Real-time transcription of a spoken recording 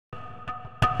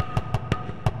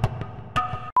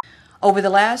Over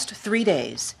the last 3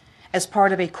 days, as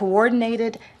part of a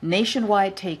coordinated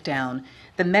nationwide takedown,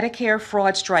 the Medicare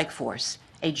Fraud Strike Force,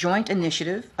 a joint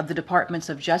initiative of the Departments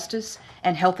of Justice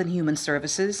and Health and Human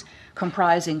Services,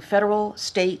 comprising federal,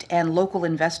 state, and local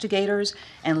investigators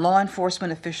and law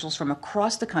enforcement officials from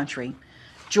across the country,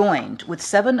 joined with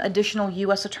 7 additional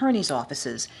U.S. attorneys'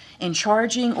 offices in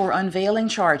charging or unveiling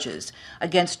charges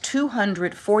against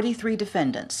 243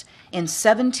 defendants in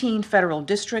 17 federal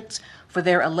districts for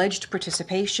their alleged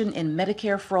participation in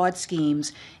Medicare fraud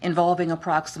schemes involving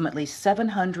approximately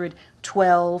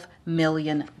 $712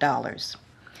 million.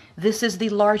 This is the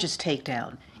largest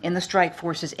takedown in the strike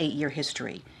force's 8-year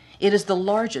history. It is the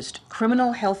largest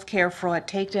criminal health care fraud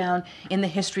takedown in the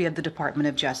history of the Department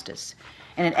of Justice,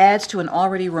 and it adds to an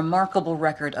already remarkable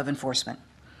record of enforcement.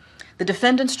 The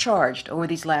defendants charged over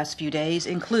these last few days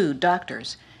include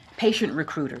doctors, patient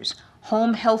recruiters,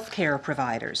 home health care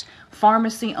providers,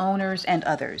 pharmacy owners, and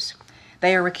others.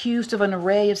 They are accused of an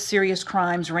array of serious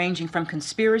crimes ranging from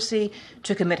conspiracy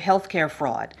to commit health care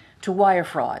fraud, to wire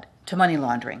fraud, to money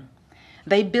laundering.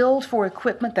 They billed for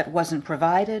equipment that wasn't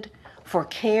provided, for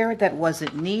care that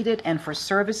wasn't needed, and for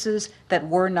services that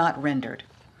were not rendered.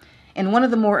 In one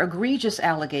of the more egregious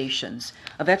allegations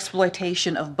of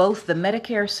exploitation of both the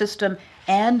Medicare system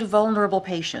and vulnerable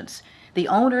patients, the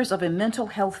owners of a mental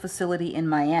health facility in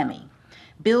Miami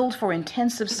billed for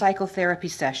intensive psychotherapy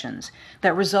sessions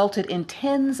that resulted in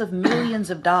tens of millions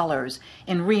of dollars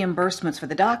in reimbursements for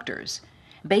the doctors,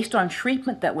 based on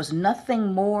treatment that was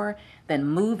nothing more than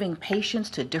moving patients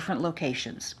to different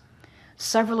locations.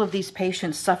 Several of these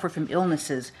patients suffered from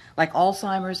illnesses like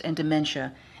Alzheimer's and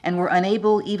dementia and were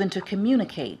unable even to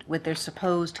communicate with their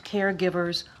supposed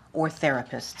caregivers or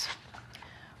therapists.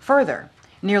 Further,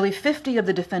 nearly 50 of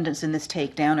the defendants in this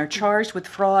takedown are charged with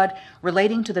fraud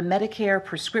relating to the Medicare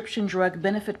prescription drug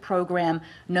benefit program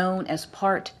known as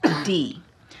Part D,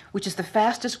 which is the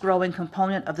fastest growing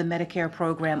component of the Medicare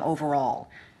program overall.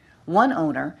 One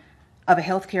owner of a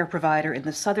healthcare provider in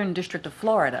the Southern District of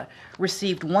Florida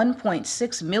received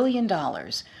 $1.6 million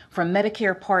from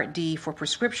Medicare Part D for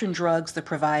prescription drugs the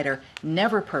provider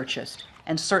never purchased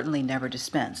and certainly never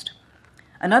dispensed.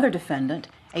 Another defendant,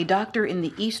 a doctor in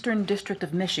the Eastern District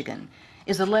of Michigan,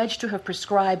 is alleged to have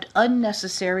prescribed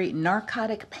unnecessary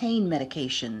narcotic pain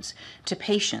medications to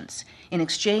patients in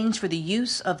exchange for the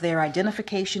use of their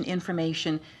identification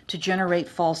information to generate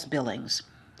false billings.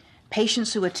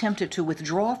 Patients who attempted to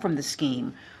withdraw from the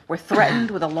scheme were threatened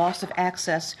with a loss of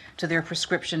access to their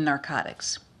prescription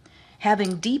narcotics.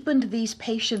 Having deepened these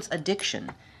patients'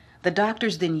 addiction, the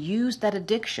doctors then used that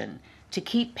addiction to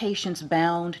keep patients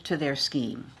bound to their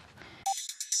scheme.